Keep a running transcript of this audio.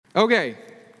Okay,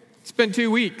 it's been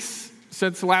 2 weeks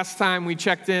since the last time we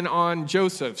checked in on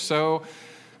Joseph, so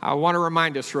I want to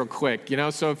remind us real quick,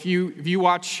 so if you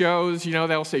watch shows,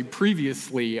 they'll say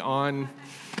previously on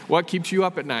what keeps you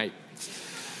up at night.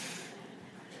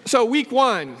 So week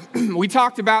 1, we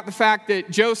talked about the fact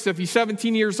that Joseph, he's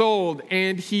 17 years old,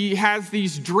 and he has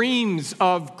these dreams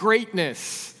of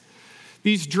greatness,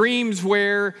 these dreams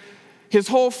where his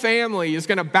whole family is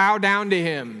going to bow down to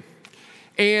him.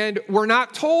 And we're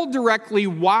not told directly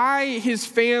why his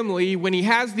family, when he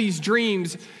has these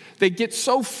dreams, they get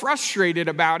so frustrated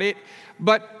about it.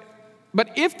 But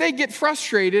if they get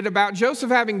frustrated about Joseph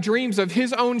having dreams of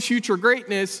his own future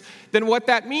greatness, then what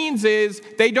that means is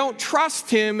they don't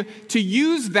trust him to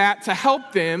use that to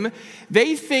help them.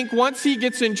 They think once he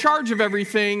gets in charge of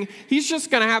everything, he's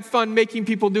just going to have fun making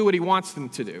people do what he wants them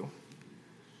to do.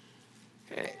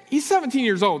 He's 17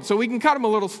 years old, so we can cut him a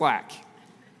little slack.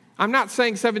 I'm not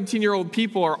saying 17-year-old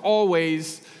people are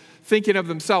always thinking of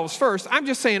themselves first. I'm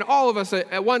just saying all of us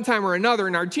at one time or another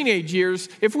in our teenage years,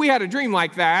 if we had a dream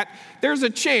like that, there's a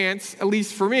chance, at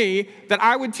least for me, that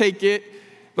I would take it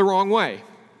the wrong way.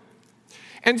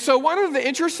 And so one of the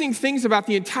interesting things about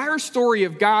the entire story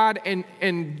of God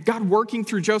and God working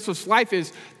through Joseph's life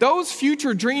is those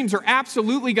future dreams are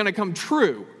absolutely going to come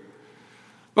true.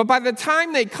 But by the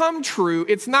time they come true,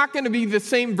 it's not going to be the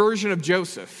same version of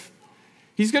Joseph.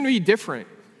 He's going to be different.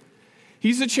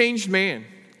 He's a changed man.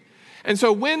 And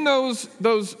so when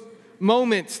those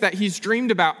moments that he's dreamed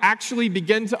about actually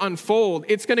begin to unfold,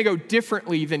 it's going to go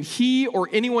differently than he or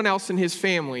anyone else in his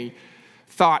family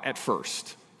thought at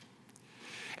first.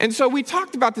 And so we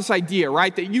talked about this idea,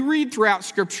 right, that you read throughout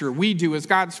Scripture, we do as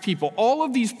God's people, all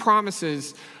of these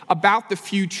promises about the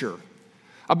future,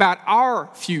 about our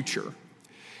future.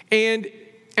 And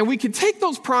we could take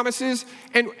those promises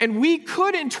and we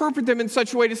could interpret them in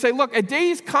such a way to say, look, a day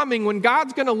is coming when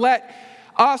God's going to let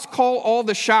us call all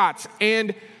the shots,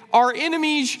 and our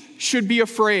enemies should be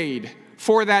afraid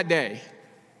for that day.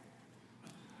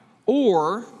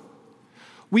 Or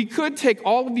we could take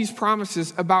all of these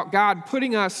promises about God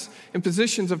putting us in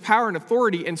positions of power and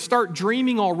authority and start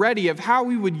dreaming already of how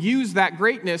we would use that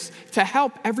greatness to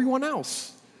help everyone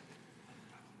else.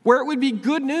 Where it would be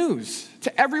good news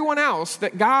to everyone else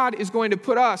that God is going to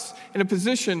put us in a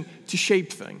position to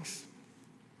shape things.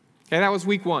 Okay, that was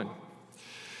week 1.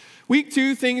 Week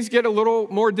 2, things get a little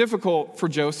more difficult for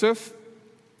Joseph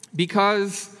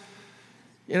because,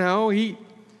 he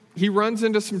runs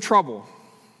into some trouble.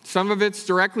 Some of it's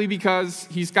directly because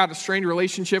he's got a strained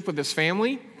relationship with his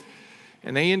family,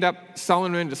 and they end up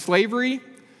selling him into slavery.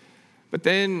 But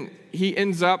then he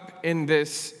ends up in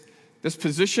this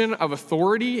position of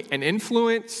authority and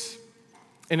influence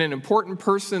in an important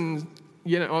person,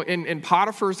 in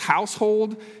Potiphar's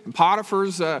household. And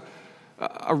Potiphar's a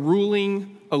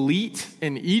ruling elite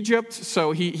in Egypt.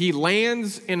 So he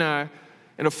lands in a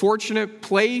fortunate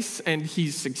place and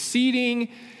he's succeeding.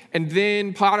 And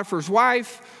then Potiphar's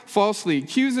wife falsely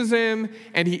accuses him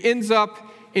and he ends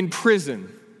up in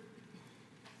prison.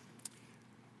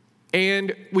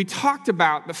 And we talked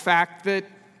about the fact that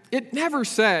it never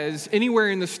says anywhere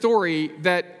in the story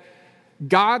that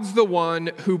God's the one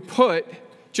who put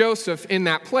Joseph in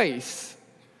that place.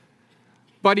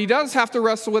 But he does have to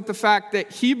wrestle with the fact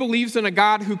that he believes in a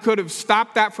God who could have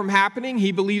stopped that from happening.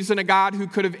 He believes in a God who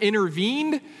could have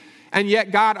intervened, and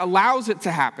yet God allows it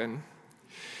to happen.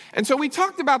 And so we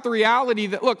talked about the reality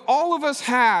that, look, all of us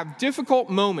have difficult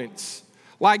moments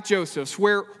like Joseph's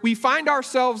where we find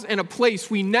ourselves in a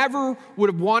place we never would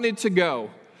have wanted to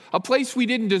go. A place we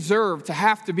didn't deserve to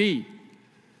have to be.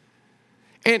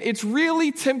 And it's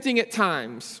really tempting at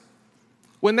times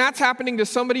when that's happening to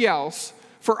somebody else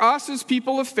for us as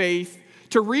people of faith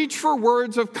to reach for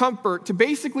words of comfort to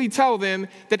basically tell them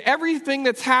that everything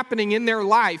that's happening in their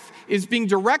life is being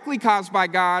directly caused by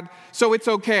God, so it's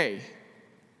okay.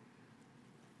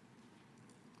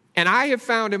 And I have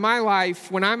found in my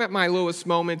life, when I'm at my lowest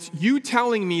moments, you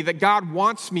telling me that God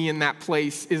wants me in that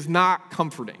place is not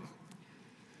comforting.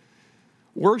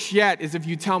 Worse yet is if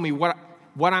you tell me what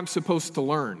I'm supposed to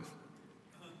learn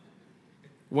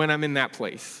when I'm in that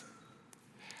place.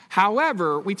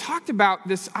 However, we talked about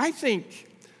this, I think,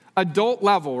 adult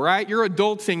level, right? You're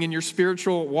adulting in your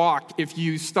spiritual walk if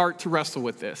you start to wrestle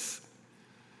with this.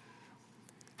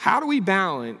 How do we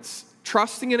balance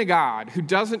trusting in a God who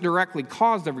doesn't directly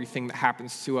cause everything that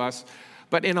happens to us,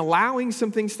 but in allowing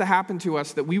some things to happen to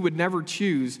us that we would never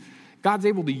choose, God's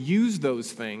able to use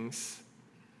those things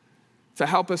to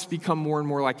help us become more and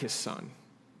more like his son.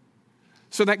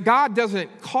 So that God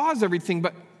doesn't cause everything,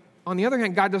 but on the other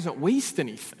hand, God doesn't waste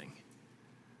anything.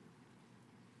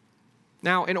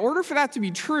 Now, in order for that to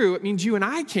be true, it means you and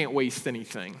I can't waste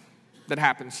anything that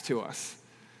happens to us.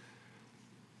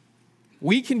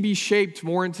 We can be shaped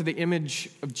more into the image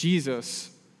of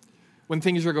Jesus when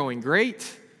things are going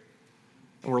great,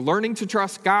 and we're learning to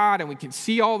trust God, and we can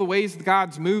see all the ways that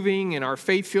God's moving, and our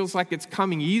faith feels like it's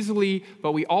coming easily,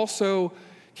 but we also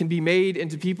can be made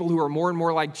into people who are more and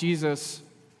more like Jesus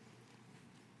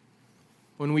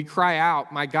when we cry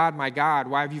out, my God,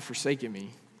 why have you forsaken me?"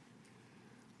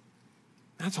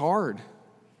 That's hard,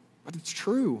 but it's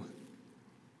true.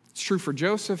 It's true for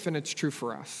Joseph, and it's true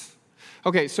for us.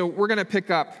 Okay, so we're going to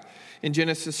pick up in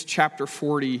Genesis chapter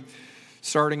 40,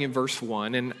 starting in verse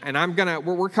 1. And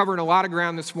we're covering a lot of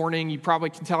ground this morning. You probably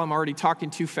can tell I'm already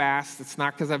talking too fast. It's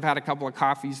not because I've had a couple of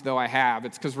coffees, though I have.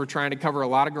 It's because we're trying to cover a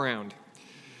lot of ground.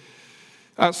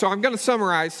 So I'm going to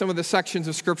summarize some of the sections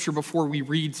of Scripture before we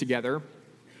read together.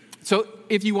 So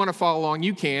if you want to follow along,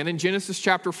 you can. In Genesis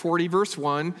chapter 40, verse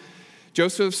 1,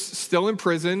 Joseph's still in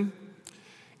prison,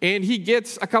 and he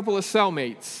gets a couple of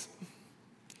cellmates.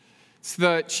 It's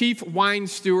the chief wine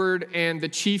steward and the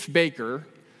chief baker.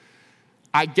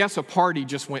 I guess a party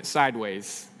just went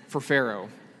sideways for Pharaoh,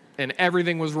 and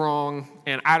everything was wrong,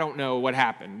 and I don't know what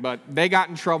happened, but they got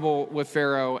in trouble with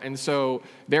Pharaoh, and so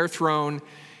they're thrown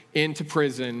into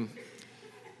prison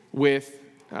with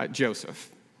Joseph.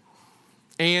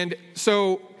 And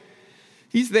so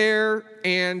he's there,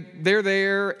 and they're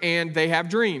there, and they have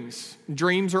dreams.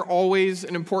 Dreams are always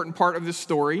an important part of this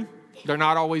story. They're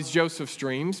not always Joseph's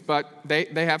dreams, but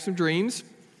they have some dreams.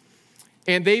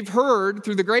 And they've heard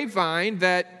through the grapevine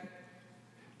that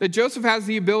Joseph has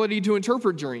the ability to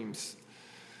interpret dreams.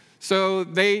 So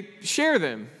they share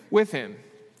them with him.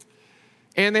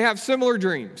 And they have similar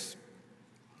dreams,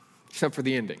 except for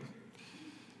the ending.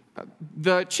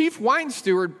 The chief wine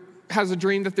steward has a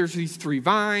dream that there's these 3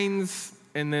 vines,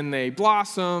 and then they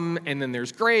blossom, and then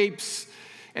there's grapes,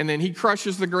 and then he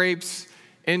crushes the grapes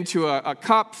into a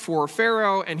cup for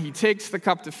Pharaoh, and he takes the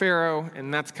cup to Pharaoh,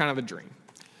 and that's kind of the dream.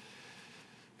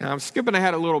 Now, I'm skipping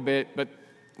ahead a little bit, but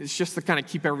it's just to kind of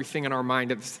keep everything in our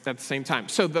mind at the same time.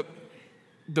 So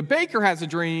the baker has a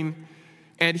dream,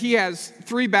 and he has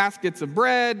 3 baskets of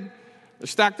bread. They're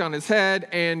stacked on his head,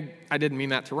 and I didn't mean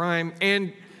that to rhyme,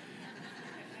 and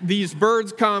these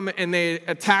birds come, and they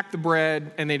attack the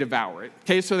bread, and they devour it.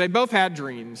 Okay, so they both had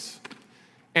dreams,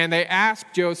 and they ask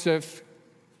Joseph,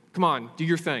 come on, do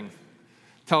your thing.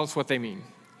 Tell us what they mean.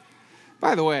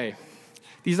 By the way,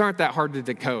 these aren't that hard to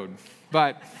decode,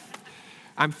 but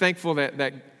I'm thankful that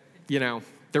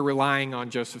they're relying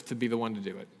on Joseph to be the one to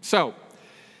do it. So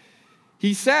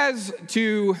he says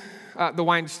to the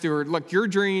wine steward, look, your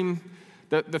dream,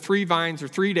 the 3 vines are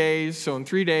 3 days, so in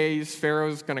 3 days,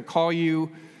 Pharaoh's going to call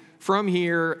you from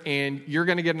here, and you're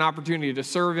going to get an opportunity to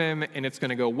serve him, and it's going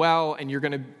to go well, and you're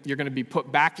going to be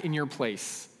put back in your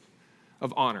place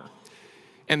of honor.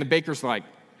 And the baker's like,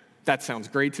 that sounds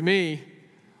great to me.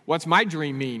 What's my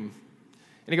dream mean?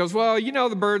 And he goes, well, you know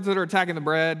the birds that are attacking the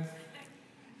bread?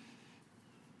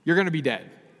 You're going to be dead.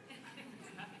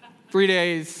 3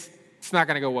 days, it's not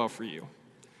going to go well for you.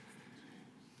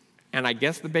 And I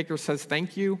guess the baker says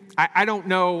thank you. I don't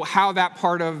know how that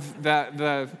part of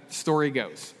the story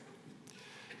goes.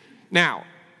 Now,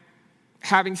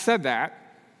 having said that,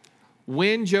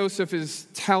 when Joseph is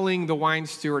telling the wine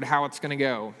steward how it's going to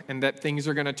go and that things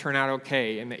are going to turn out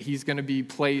okay and that he's going to be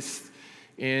placed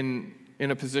in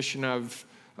a position of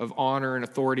honor and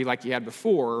authority like he had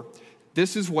before,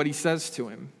 this is what he says to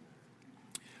him.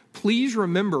 Please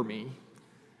remember me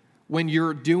when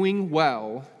you're doing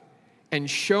well and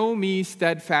show me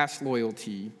steadfast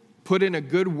loyalty. Put in a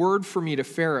good word for me to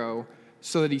Pharaoh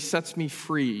so that he sets me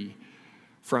free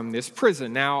from this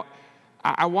prison. Now,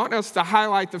 I want us to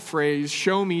highlight the phrase,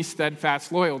 show me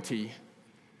steadfast loyalty.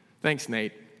 Thanks,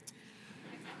 Nate.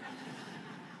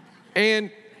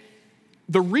 And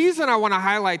the reason I want to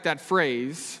highlight that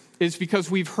phrase is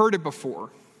because we've heard it before.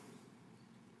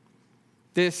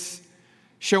 This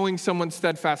showing someone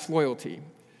steadfast loyalty.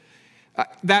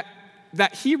 That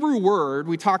Hebrew word,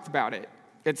 we talked about it.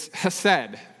 It's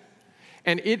hesed.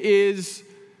 And it is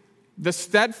the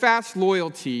steadfast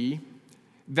loyalty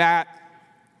that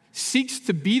seeks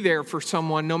to be there for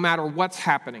someone no matter what's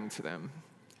happening to them.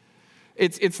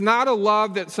 It's not a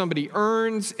love that somebody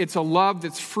earns. It's a love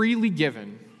that's freely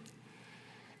given.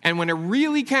 And when it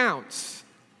really counts,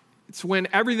 it's when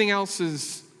everything else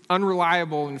is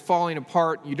unreliable and falling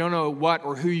apart. You don't know what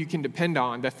or who you can depend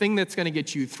on. The thing that's going to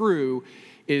get you through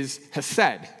is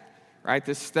hesed, right?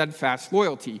 This steadfast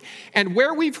loyalty. And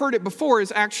where we've heard it before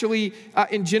is actually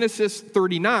in Genesis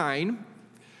 39,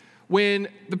 when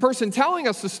the person telling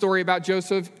us the story about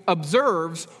Joseph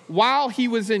observes while he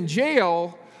was in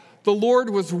jail, the Lord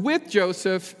was with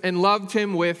Joseph and loved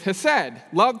him with hesed,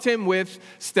 loved him with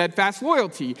steadfast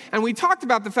loyalty. And we talked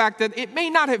about the fact that it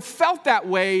may not have felt that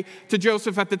way to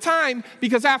Joseph at the time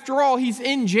because after all, he's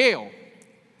in jail.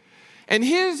 And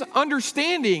his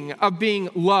understanding of being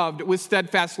loved with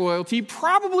steadfast loyalty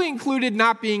probably included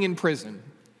not being in prison.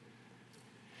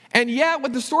 And yet,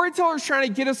 what the storyteller is trying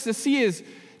to get us to see is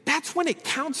that's when it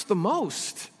counts the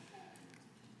most.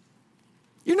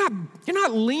 You're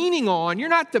not leaning on, you're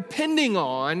not depending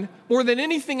on, more than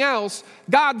anything else,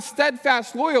 God's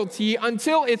steadfast loyalty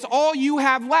until it's all you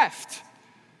have left.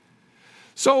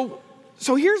 So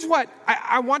here's what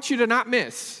I want you to not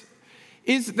miss,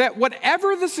 is that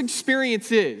whatever this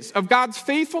experience is of God's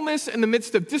faithfulness in the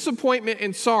midst of disappointment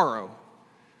and sorrow,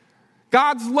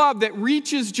 God's love that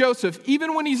reaches Joseph,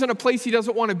 even when he's in a place he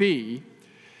doesn't want to be,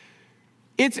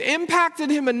 it's impacted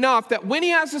him enough that when he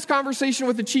has this conversation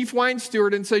with the chief wine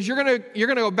steward and says, you're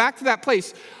gonna go back to that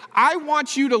place, I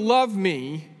want you to love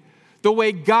me the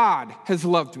way God has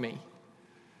loved me.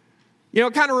 You know,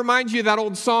 it kind of reminds you of that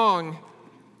old song,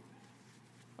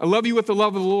 I love you with the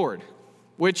love of the Lord,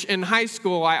 which in high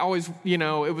school, I always,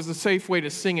 it was a safe way to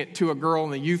sing it to a girl in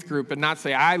the youth group and not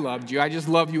say, I loved you, I just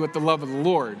love you with the love of the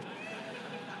Lord.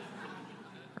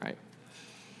 Right?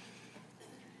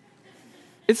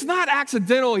 It's not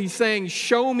accidental he's saying,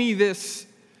 show me this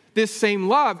same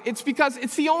love. It's because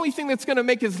it's the only thing that's going to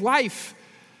make his life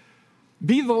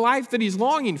be the life that he's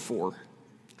longing for.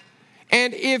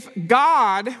 And if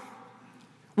God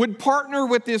would partner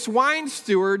with this wine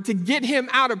steward to get him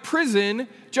out of prison,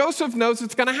 Joseph knows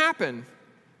it's going to happen.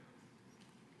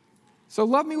 So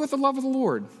love me with the love of the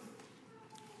Lord.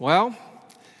 Well,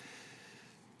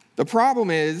 the problem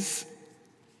is,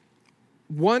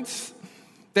 once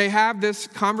they have this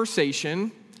conversation,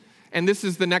 and this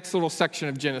is the next little section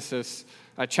of Genesis,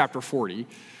 chapter 40.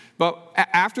 But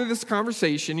after this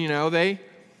conversation,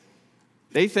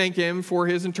 they thank him for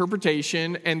his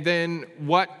interpretation, and then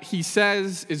what he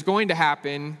says is going to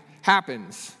happen,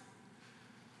 happens.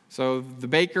 So the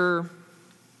baker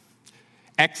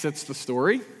exits the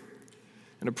story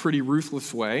in a pretty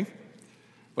ruthless way,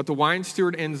 but the wine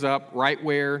steward ends up right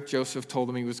where Joseph told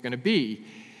him he was going to be.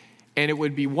 And it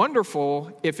would be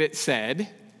wonderful if it said,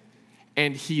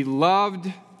 and he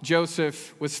loved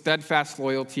Joseph with steadfast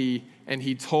loyalty, and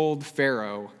he told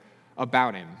Pharaoh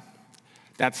about him.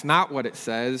 That's not what it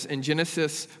says. In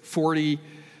Genesis 40,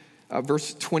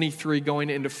 verse 23, going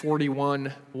into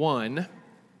 41:1,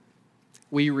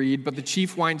 we read, but the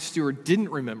chief wine steward didn't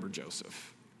remember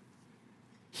Joseph.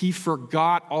 He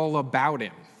forgot all about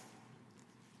him.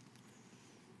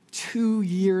 2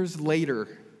 years later,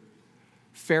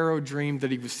 Pharaoh dreamed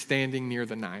that he was standing near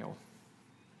the Nile.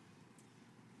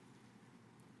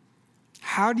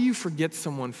 How do you forget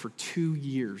someone for 2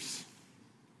 years?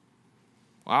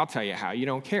 Well, I'll tell you how. You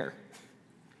don't care.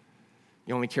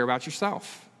 You only care about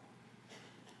yourself.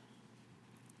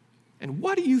 And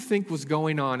what do you think was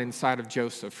going on inside of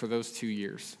Joseph for those 2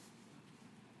 years?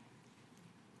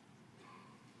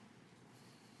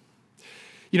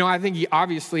 I think he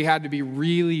obviously had to be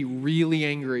really, really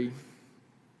angry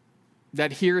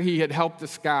that here he had helped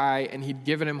this guy and he'd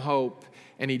given him hope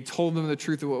and he'd told him the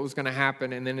truth of what was going to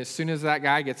happen. And then as soon as that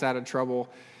guy gets out of trouble,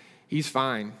 he's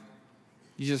fine.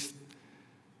 He just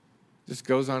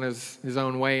goes on his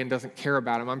own way and doesn't care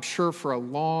about him. I'm sure for a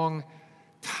long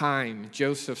time,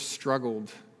 Joseph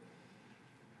struggled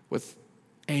with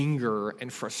anger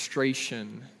and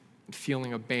frustration and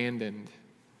feeling abandoned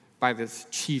by this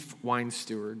chief wine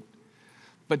steward.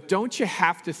 But don't you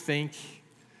have to think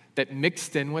that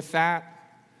mixed in with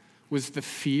that was the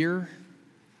fear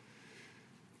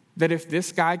that if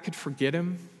this guy could forget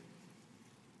him,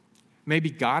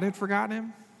 maybe God had forgotten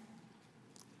him?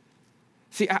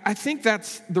 See, I think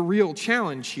that's the real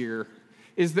challenge here,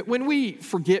 is that when we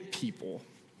forget people,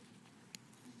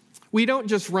 we don't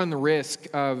just run the risk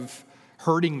of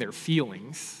hurting their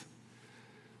feelings.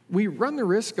 We run the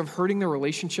risk of hurting their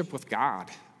relationship with God.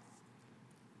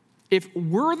 If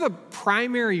we're the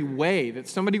primary way that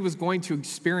somebody was going to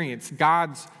experience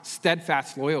God's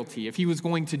steadfast loyalty, if he was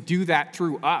going to do that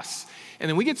through us, and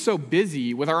then we get so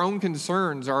busy with our own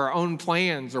concerns or our own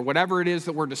plans or whatever it is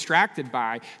that we're distracted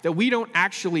by, that we don't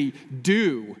actually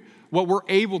do what we're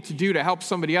able to do to help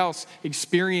somebody else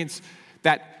experience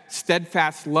that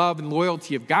steadfast love and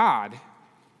loyalty of God,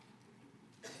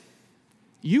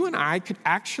 you and I could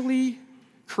actually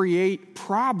create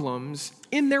problems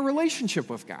in their relationship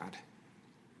with God.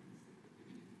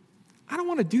 I don't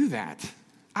want to do that.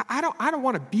 I don't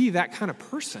want to be that kind of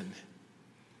person.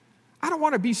 I don't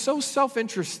want to be so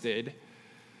self-interested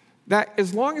that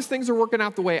as long as things are working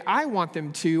out the way I want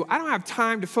them to, I don't have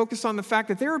time to focus on the fact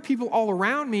that there are people all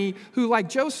around me who, like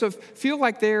Joseph, feel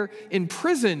like they're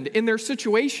imprisoned in their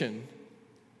situation,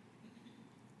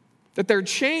 that they're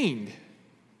chained,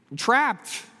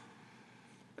 trapped,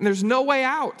 and there's no way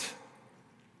out.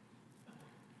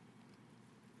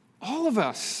 All of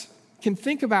us can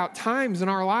think about times in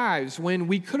our lives when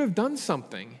we could have done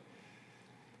something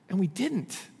and we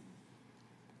didn't.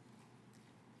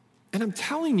 And I'm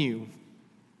telling you,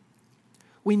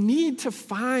 we need to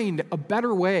find a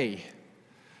better way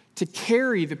to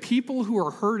carry the people who are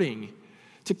hurting,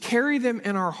 to carry them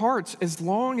in our hearts as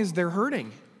long as they're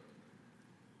hurting.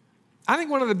 I think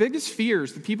one of the biggest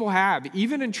fears that people have,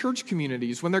 even in church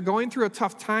communities, when they're going through a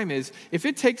tough time is if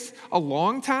it takes a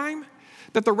long time,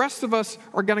 that the rest of us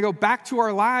are going to go back to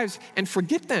our lives and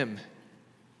forget them.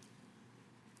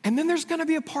 And then there's going to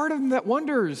be a part of them that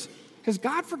wonders, has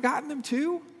God forgotten them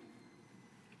too?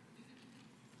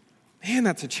 Man,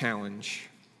 that's a challenge.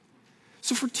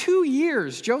 So for 2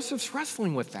 years, Joseph's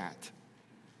wrestling with that.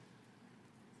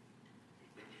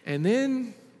 And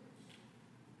then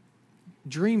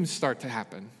dreams start to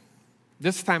happen.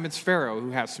 This time it's Pharaoh who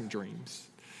has some dreams.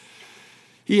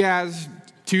 He has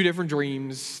 2 different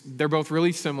dreams. They're both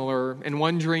really similar. In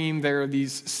one dream, there are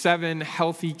these 7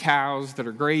 healthy cows that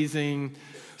are grazing.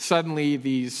 Suddenly,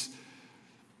 these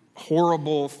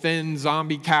horrible, thin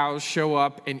zombie cows show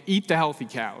up and eat the healthy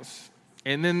cows.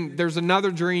 And then there's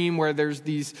another dream where there's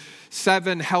these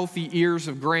 7 healthy ears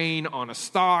of grain on a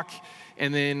stalk.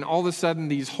 And then all of a sudden,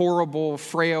 these horrible,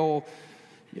 frail,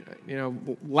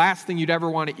 last thing you'd ever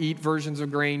want to eat versions of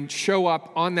grain show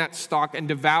up on that stalk and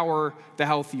devour the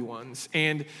healthy ones.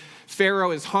 And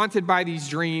Pharaoh is haunted by these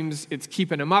dreams. It's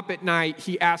keeping him up at night.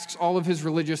 He asks all of his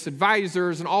religious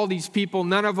advisors and all these people.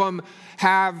 None of them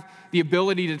have the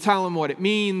ability to tell him what it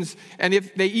means. And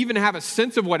if they even have a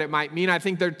sense of what it might mean, I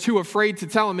think they're too afraid to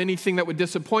tell him anything that would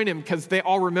disappoint him because they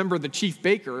all remember the chief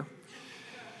baker.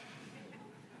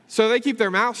 So they keep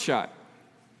their mouths shut.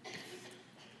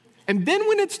 And then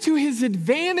when it's to his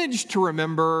advantage to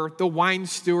remember, the wine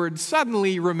steward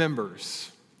suddenly remembers.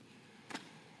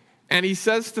 And he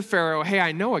says to Pharaoh, hey,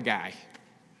 I know a guy.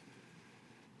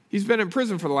 He's been in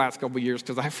prison for the last couple of years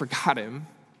because I forgot him.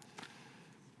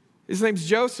 His name's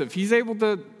Joseph. He's able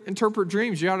to interpret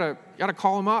dreams. You ought to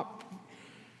call him up.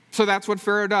 So that's what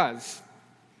Pharaoh does.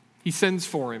 He sends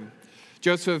for him.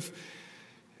 Joseph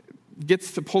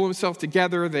gets to pull himself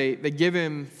together. They give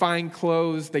him fine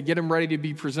clothes. They get him ready to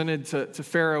be presented to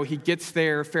Pharaoh. He gets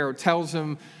there. Pharaoh tells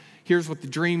him, here's what the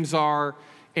dreams are.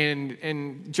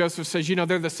 And Joseph says,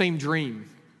 they're the same dream.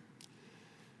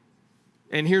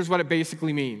 And here's what it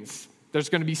basically means. There's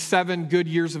going to be 7 good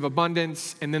years of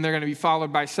abundance, and then they're going to be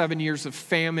followed by 7 years of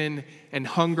famine and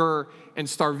hunger and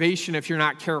starvation if you're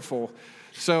not careful.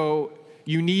 So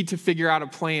you need to figure out a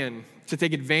plan to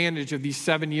take advantage of these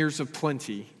 7 years of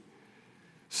plenty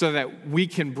so that we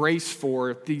can brace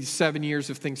for these 7 years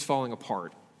of things falling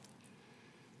apart.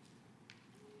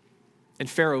 And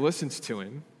Pharaoh listens to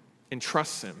him and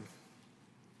trusts him.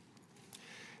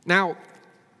 Now,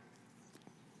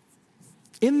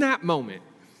 in that moment,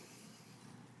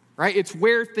 right, it's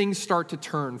where things start to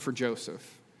turn for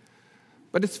Joseph.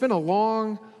 But it's been a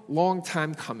long, long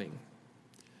time coming.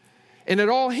 And it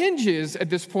all hinges at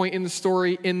this point in the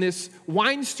story in this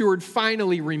wine steward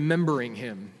finally remembering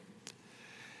him.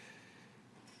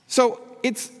 So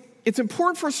it's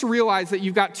important for us to realize that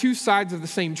you've got 2 sides of the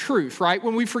same truth, right?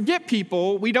 When we forget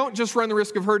people, we don't just run the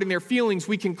risk of hurting their feelings.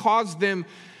 We can cause them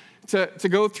to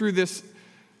go through this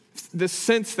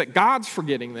sense that God's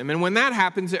forgetting them. And when that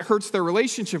happens, it hurts their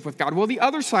relationship with God. Well, the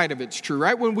other side of it's true,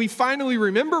 right? When we finally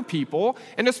remember people,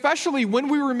 and especially when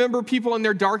we remember people in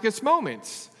their darkest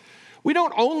moments, we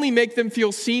don't only make them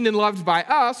feel seen and loved by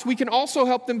us, we can also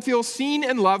help them feel seen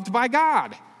and loved by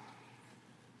God.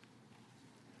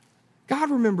 God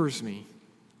remembers me.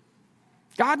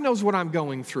 God knows what I'm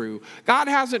going through. God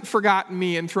hasn't forgotten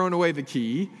me and thrown away the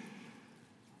key.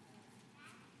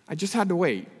 I just had to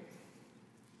wait.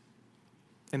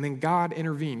 And then God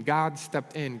intervened. God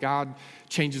stepped in. God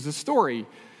changes the story.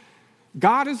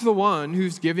 God is the one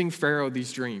who's giving Pharaoh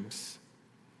these dreams.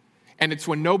 And it's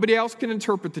when nobody else can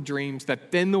interpret the dreams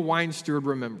that then the wine steward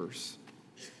remembers.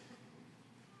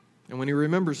 And when he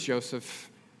remembers Joseph,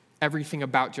 everything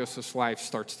about Joseph's life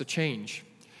starts to change.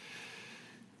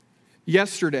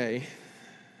 Yesterday,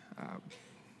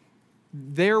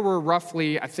 there were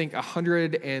roughly, I think,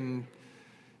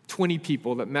 120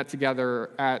 people that met together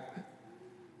at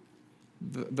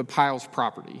the Piles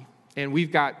property. And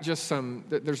we've got just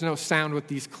there's no sound with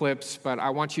these clips, but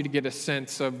I want you to get a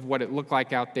sense of what it looked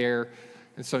like out there.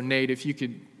 And so, Nate, if you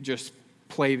could just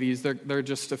play these. They're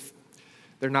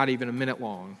not even a minute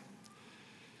long.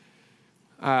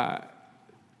 When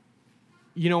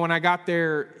I got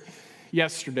there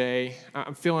yesterday,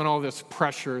 I'm feeling all this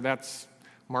pressure. That's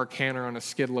Mark Hanner on a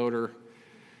skid loader,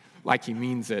 like he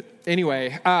means it.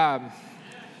 Anyway,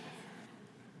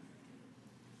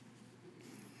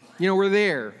 we're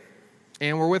there,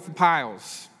 and we're with the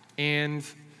Piles. And,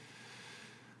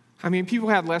 people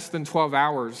had less than 12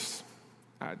 hours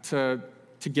to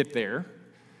get there.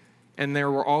 And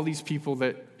there were all these people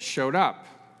that showed up.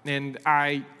 And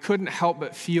I couldn't help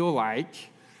but feel like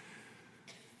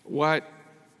what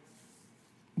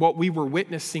we were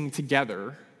witnessing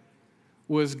together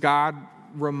was God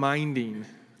reminding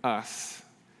us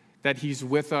that he's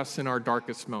with us in our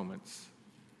darkest moments,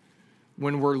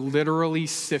 when we're literally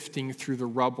sifting through the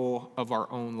rubble of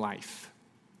our own life.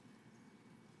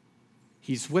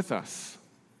 He's with us.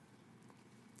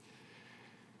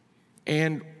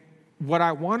 And what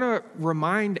I want to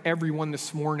remind everyone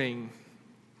this morning,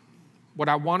 what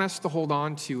I want us to hold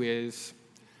on to is,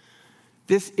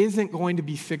 this isn't going to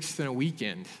be fixed in a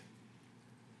weekend.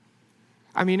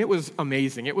 It was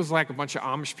amazing. It was like a bunch of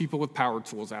Amish people with power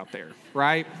tools out there,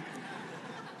 right?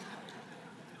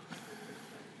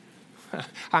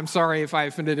 I'm sorry if I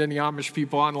offended any Amish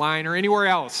people online or anywhere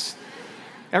else.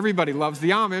 Everybody loves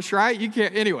the Amish, right? You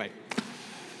can't, anyway.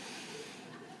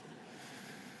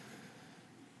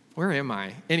 Where am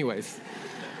I? Anyways.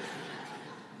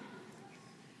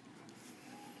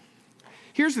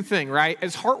 Here's the thing, right?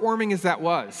 As heartwarming as that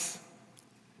was,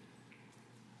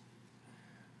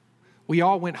 we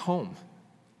all went home.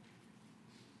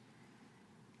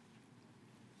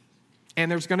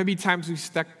 And there's going to be times we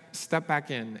step back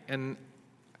in. And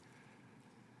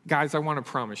guys, I want to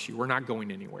promise you, we're not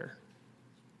going anywhere.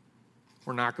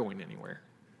 We're not going anywhere.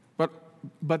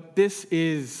 But this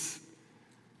is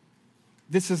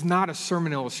not a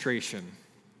sermon illustration.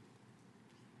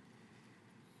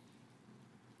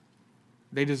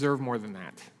 They deserve more than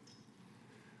that.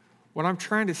 What I'm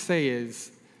trying to say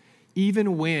is,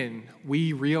 even when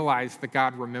we realize that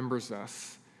God remembers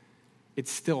us,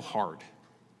 it's still hard.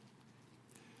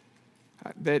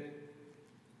 That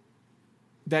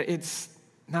it's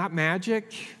not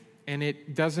magic, and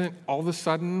it doesn't, all of a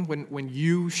sudden, when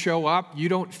you show up, you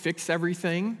don't fix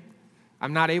everything.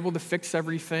 I'm not able to fix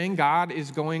everything. God is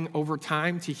going over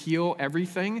time to heal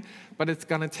everything, but it's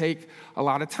going to take a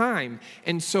lot of time.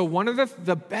 And so one of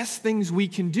the best things we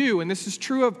can do, and this is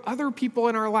true of other people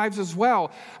in our lives as well.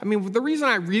 The reason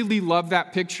I really love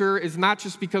that picture is not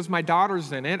just because my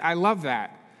daughter's in it. I love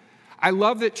that. I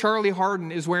love that Charlie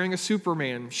Harden is wearing a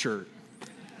Superman shirt.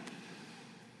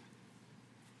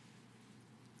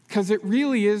 Because it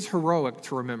really is heroic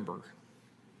to remember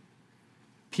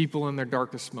people in their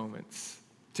darkest moments,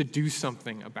 to do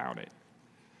something about it.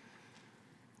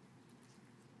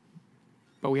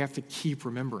 But we have to keep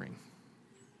remembering.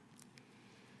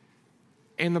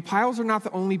 And the Piles are not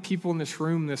the only people in this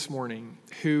room this morning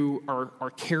who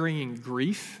are carrying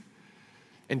grief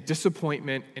and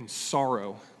disappointment and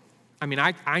sorrow.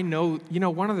 I know,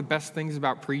 one of the best things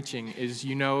about preaching is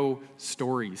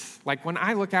stories. Like when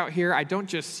I look out here, I don't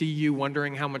just see you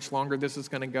wondering how much longer this is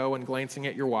going to go and glancing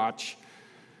at your watch.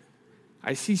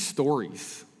 I see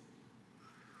stories.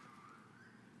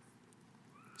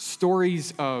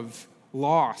 Stories of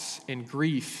loss and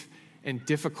grief and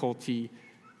difficulty.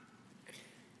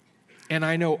 And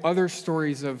I know other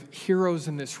stories of heroes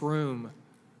in this room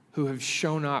who have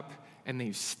shown up and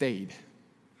they've stayed.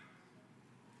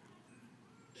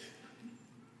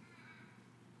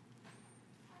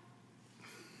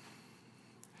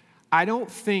 I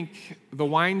don't think the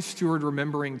wine steward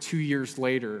remembering 2 years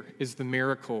later is the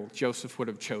miracle Joseph would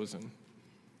have chosen.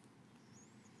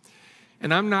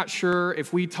 And I'm not sure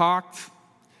if we talked,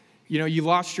 you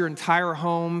lost your entire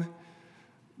home,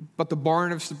 but the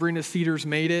barn of Sabrina Cedars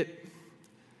made it.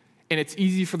 And it's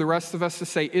easy for the rest of us to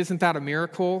say, isn't that a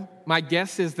miracle? My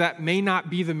guess is that may not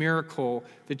be the miracle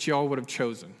that y'all would have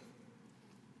chosen.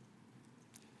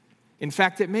 In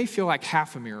fact, it may feel like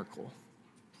half a miracle.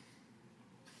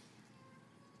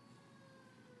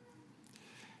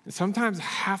 And sometimes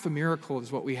half a miracle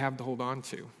is what we have to hold on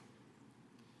to.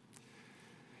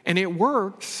 And it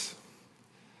works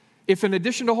if, in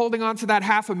addition to holding on to that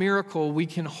half a miracle, we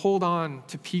can hold on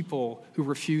to people who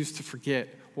refuse to forget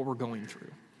what we're going through.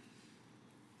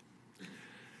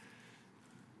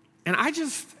 And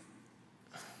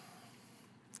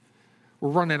we're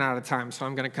running out of time, so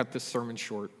I'm going to cut this sermon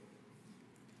short.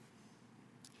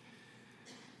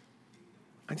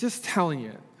 I'm just telling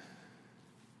you,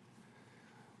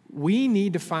 We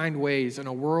need to find ways in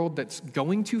a world that's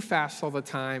going too fast all the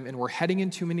time and we're heading in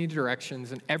too many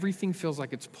directions and everything feels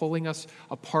like it's pulling us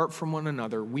apart from one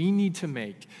another. We need to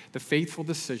make the faithful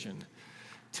decision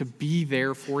to be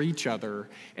there for each other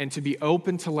and to be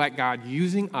open to let God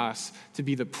using us to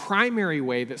be the primary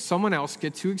way that someone else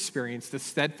gets to experience the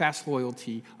steadfast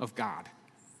loyalty of God.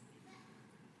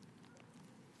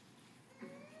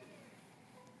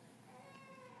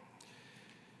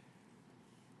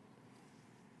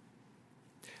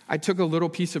 I took a little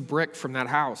piece of brick from that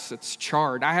house. It's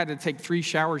charred. I had to take 3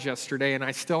 showers yesterday, and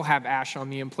I still have ash on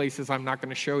me in places I'm not going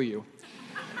to show you.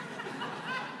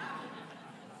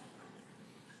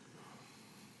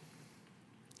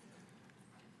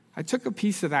 I took a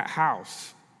piece of that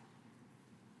house,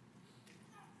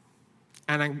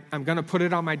 and I'm going to put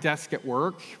it on my desk at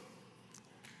work,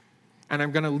 and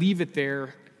I'm going to leave it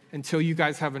there until you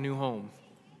guys have a new home.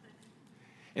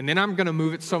 And then I'm going to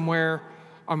move it somewhere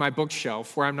on my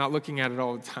bookshelf where I'm not looking at it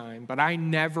all the time, but I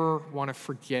never want to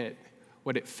forget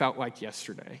what it felt like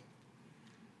yesterday.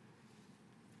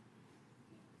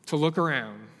 To look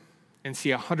around and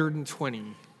see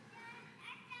 120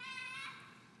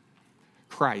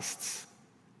 Christs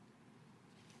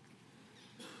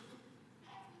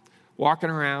walking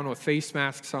around with face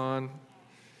masks on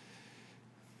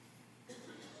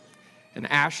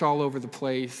and ash all over the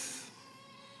place.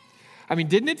 I mean,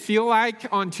 didn't it feel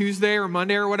like on Tuesday or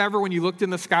Monday or whatever when you looked in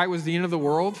the sky it was the end of the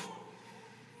world?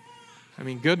 I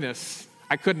mean, goodness,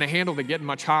 I couldn't have handled it getting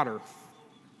much hotter.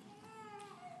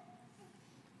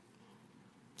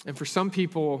 And for some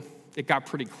people, it got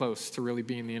pretty close to really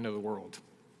being the end of the world.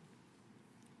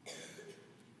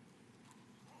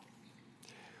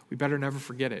 We better never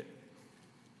forget it.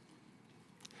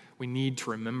 We need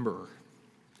to remember.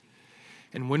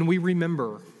 And when we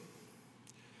remember,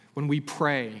 when we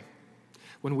pray,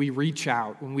 when we reach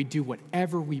out, when we do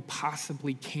whatever we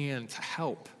possibly can to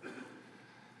help,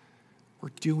 we're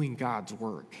doing God's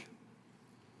work.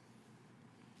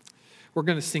 We're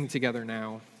going to sing together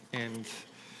now, and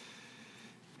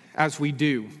as we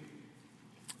do,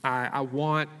 I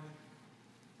want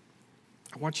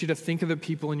you to think of the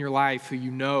people in your life who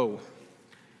you know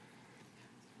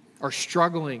are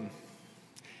struggling.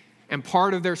 And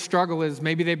part of their struggle is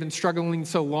maybe they've been struggling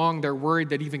so long they're worried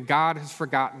that even God has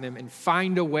forgotten them. And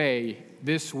find a way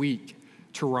this week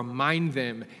to remind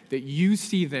them that you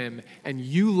see them and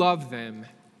you love them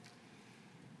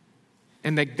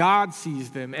and that God sees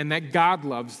them and that God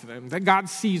loves them, that God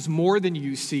sees more than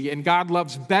you see and God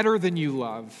loves better than you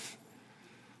love.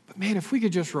 But man, if we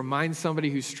could just remind somebody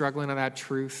who's struggling of that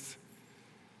truth,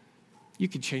 you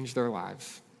could change their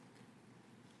lives.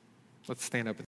 Let's stand up.